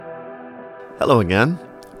Hello again.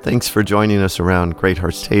 Thanks for joining us around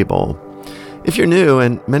Greatheart's table. If you're new,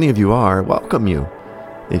 and many of you are, welcome you.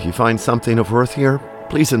 If you find something of worth here,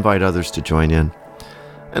 please invite others to join in.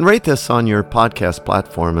 And rate this on your podcast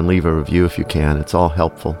platform and leave a review if you can. It's all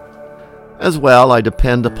helpful. As well, I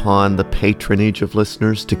depend upon the patronage of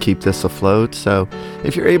listeners to keep this afloat, so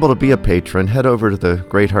if you're able to be a patron, head over to the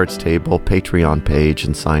Greatheart's Table Patreon page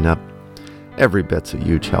and sign up. Every bit's a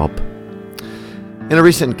huge help. In a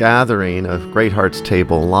recent gathering of Greatheart's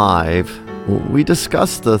Table Live, we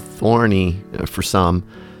discussed the thorny, for some,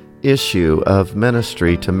 issue of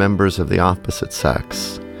ministry to members of the opposite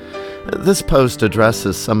sex. This post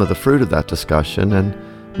addresses some of the fruit of that discussion and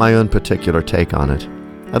my own particular take on it.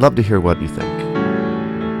 I'd love to hear what you think.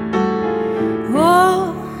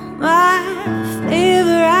 Oh, my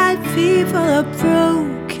favorite people are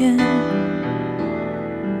broken.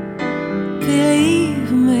 Believe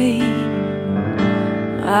me,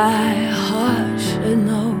 my heart should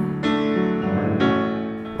know.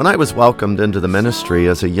 When I was welcomed into the ministry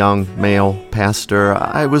as a young male pastor,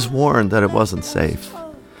 I was warned that it wasn't safe.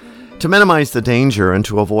 To minimize the danger and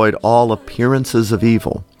to avoid all appearances of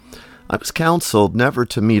evil, I was counseled never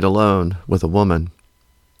to meet alone with a woman.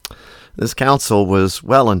 This counsel was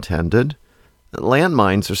well-intended.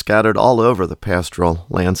 Landmines are scattered all over the pastoral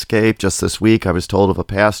landscape. Just this week, I was told of a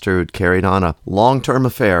pastor who'd carried on a long-term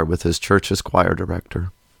affair with his church's choir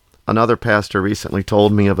director. Another pastor recently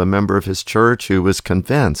told me of a member of his church who was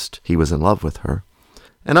convinced he was in love with her.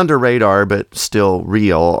 And under radar, but still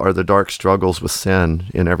real, are the dark struggles with sin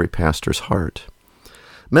in every pastor's heart.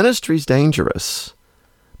 Ministry's dangerous,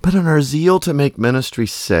 but in our zeal to make ministry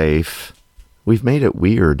safe, we've made it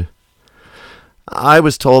weird. I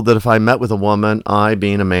was told that if I met with a woman, I,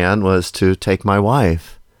 being a man, was to take my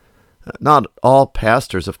wife. Not all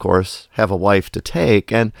pastors, of course, have a wife to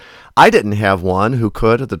take, and I didn't have one who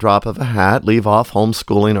could, at the drop of a hat, leave off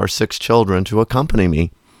homeschooling our 6 children to accompany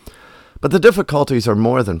me. But the difficulties are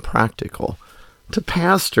more than practical. To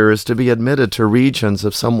pastor is to be admitted to regions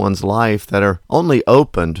of someone's life that are only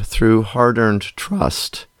opened through hard-earned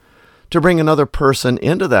trust. To bring another person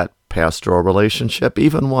into that pastoral relationship,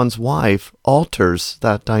 even one's wife, alters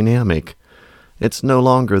that dynamic. It's no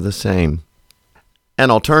longer the same. An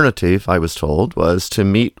alternative, I was told, was to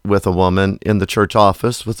meet with a woman in the church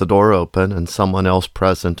office with the door open and someone else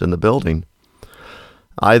present in the building.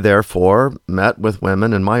 I, therefore, met with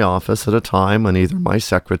women in my office at a time when either my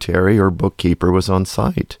secretary or bookkeeper was on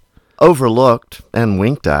site. Overlooked and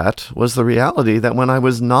winked at was the reality that when I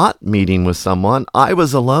was not meeting with someone, I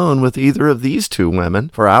was alone with either of these 2 women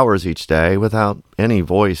for hours each day without any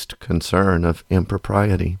voiced concern of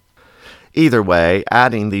impropriety. Either way,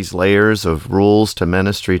 adding these layers of rules to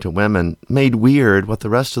ministry to women made weird what the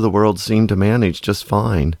rest of the world seemed to manage just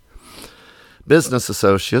fine. Business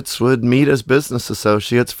associates would meet as business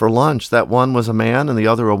associates for lunch. That one was a man and the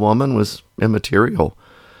other a woman was immaterial.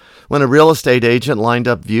 When a real estate agent lined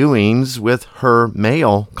up viewings with her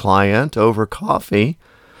male client over coffee,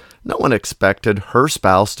 no one expected her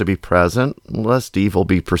spouse to be present, lest evil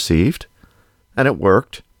be perceived. And it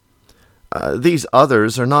worked. These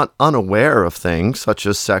others are not unaware of things such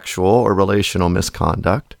as sexual or relational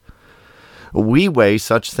misconduct. We weigh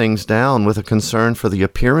such things down with a concern for the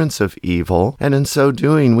appearance of evil, and in so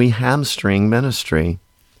doing, we hamstring ministry.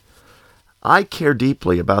 I care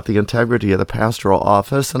deeply about the integrity of the pastoral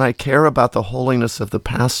office, and I care about the holiness of the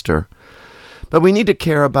pastor. But we need to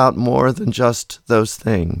care about more than just those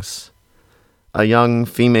things. A young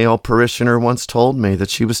female parishioner once told me that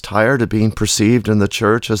she was tired of being perceived in the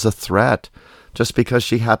church as a threat just because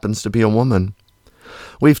she happens to be a woman.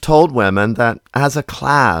 We've told women that as a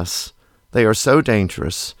class, they are so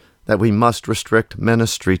dangerous that we must restrict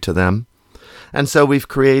ministry to them. And so we've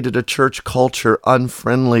created a church culture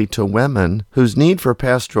unfriendly to women whose need for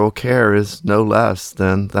pastoral care is no less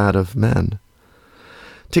than that of men.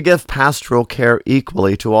 To give pastoral care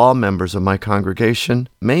equally to all members of my congregation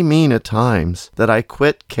may mean at times that I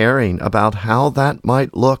quit caring about how that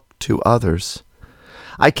might look to others.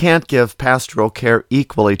 I can't give pastoral care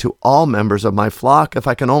equally to all members of my flock if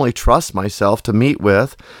I can only trust myself to meet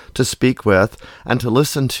with, to speak with, and to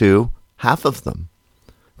listen to half of them.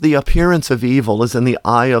 The appearance of evil is in the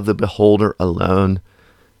eye of the beholder alone,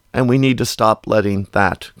 and we need to stop letting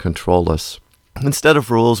that control us. Instead of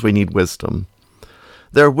rules, we need wisdom.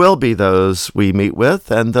 There will be those we meet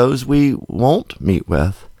with and those we won't meet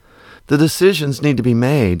with. The decisions need to be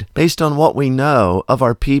made based on what we know of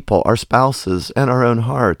our people, our spouses, and our own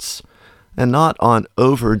hearts, and not on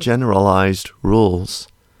overgeneralized rules.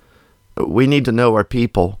 We need to know our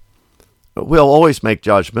people. We'll always make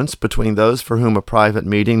judgments between those for whom a private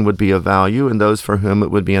meeting would be of value and those for whom it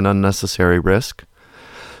would be an unnecessary risk.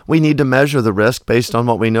 We need to measure the risk based on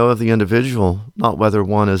what we know of the individual, not whether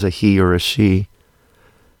one is a he or a she.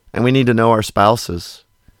 And we need to know our spouses.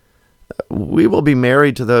 We will be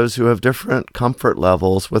married to those who have different comfort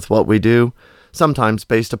levels with what we do, sometimes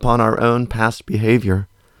based upon our own past behavior.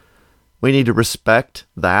 We need to respect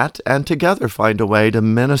that and together find a way to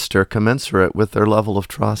minister commensurate with their level of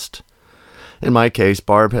trust. In my case,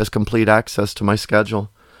 Barb has complete access to my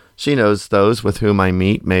schedule. She knows those with whom I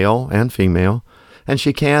meet, male and female, and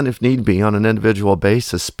she can, if need be, on an individual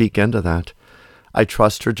basis, speak into that. I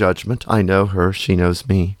trust her judgment. I know her. She knows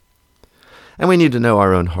me. And we need to know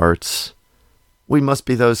our own hearts. We must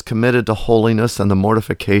be those committed to holiness and the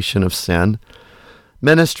mortification of sin.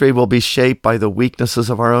 Ministry will be shaped by the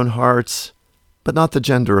weaknesses of our own hearts, but not the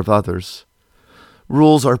gender of others.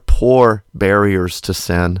 Rules are poor barriers to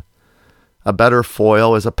sin. A better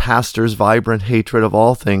foil is a pastor's vibrant hatred of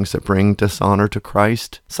all things that bring dishonor to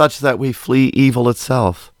Christ, such that we flee evil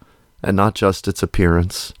itself, and not just its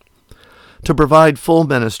appearance. To provide full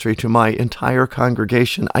ministry to my entire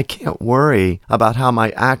congregation, I can't worry about how my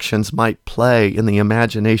actions might play in the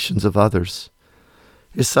imaginations of others.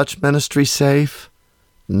 Is such ministry safe?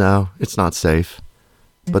 No, it's not safe,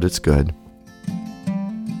 but it's good.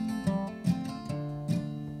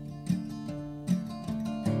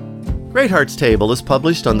 Greatheart's Table is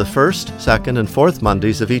published on the first, second, and fourth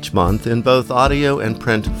Mondays of each month in both audio and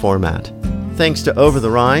print format. Thanks to Over the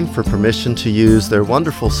Rhine for permission to use their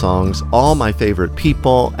wonderful songs, All My Favorite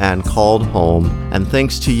People and Called Home, and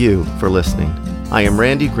thanks to you for listening. I am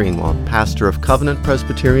Randy Greenwald, pastor of Covenant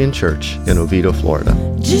Presbyterian Church in Oviedo, Florida.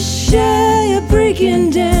 Just shy of breaking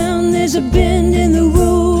down, there's a bend in the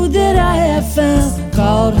road that I have found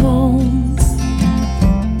called home.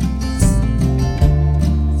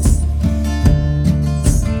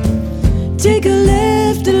 Take a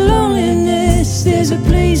left to loneliness, there's a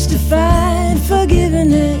place to find